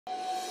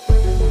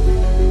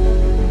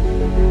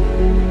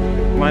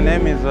My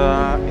name is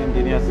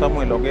Engineer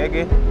Samuel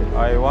Ogege.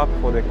 I work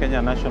for the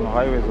Kenya National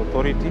Highways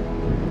Authority.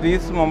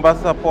 This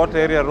Mombasa Port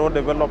Area Road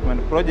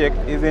Development Project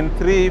is in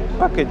 3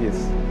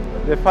 packages.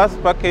 The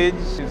first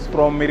package is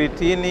from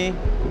Miritini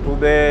to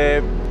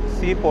the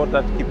seaport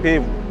at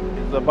Kipevu.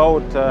 It's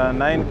about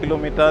 9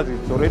 kilometers.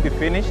 It's already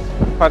finished.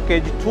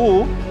 Package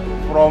 2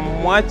 from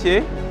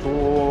Mwache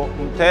to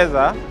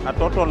Mteza, a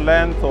total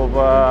length of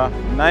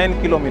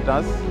 9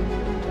 kilometers,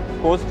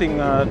 costing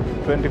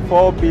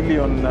 24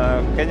 billion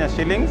Kenya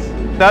shillings.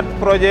 That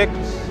project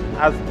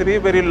has 3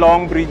 very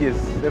long bridges.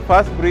 The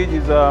first bridge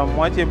is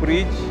Mwache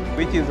Bridge,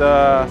 which is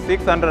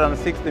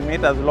 660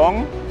 meters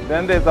long.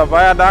 Then there's a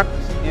viaduct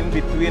in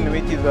between,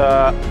 which is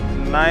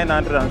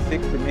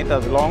 960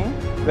 meters long.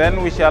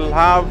 Then we shall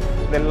have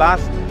the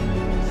last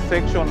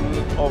section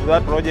of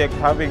that project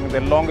having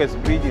the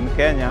longest bridge in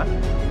Kenya,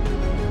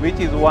 which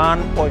is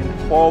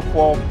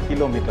 1.44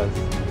 kilometers.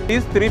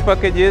 These 3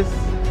 packages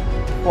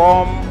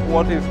form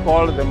what is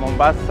called the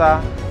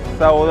Mombasa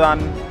Southern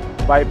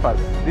Bypass.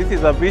 This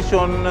is a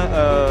Vision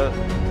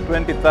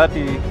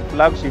 2030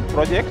 flagship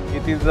project.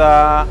 It is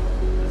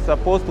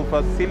supposed to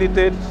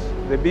facilitate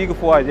the Big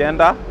 4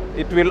 agenda.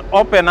 It will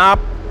open up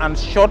and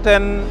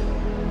shorten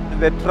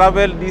the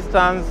travel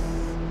distance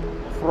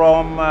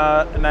from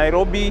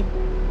Nairobi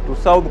to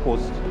South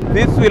Coast.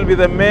 This will be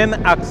the main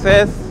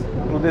access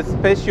to the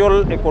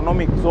special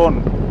economic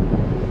zone,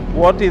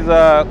 what is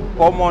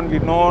commonly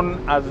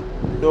known as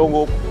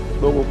Dongo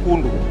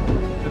Kundu.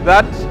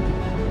 That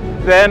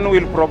then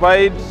will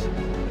provide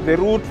the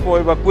route for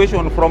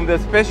evacuation from the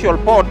special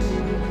port,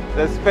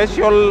 the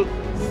special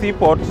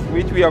seaport,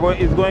 which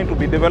is going to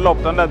be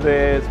developed under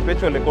the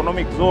special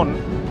economic zone,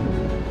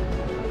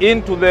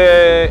 into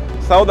the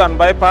Southern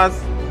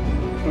Bypass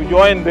to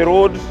join the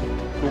road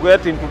to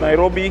get into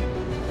Nairobi,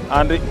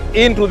 and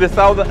into the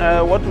south,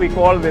 what we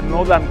call the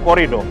Northern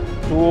Corridor,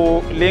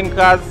 to link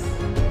us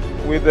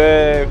with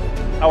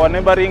our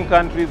neighboring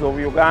countries of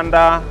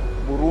Uganda,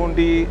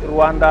 Burundi,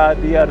 Rwanda,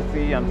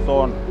 DRC, and so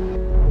on.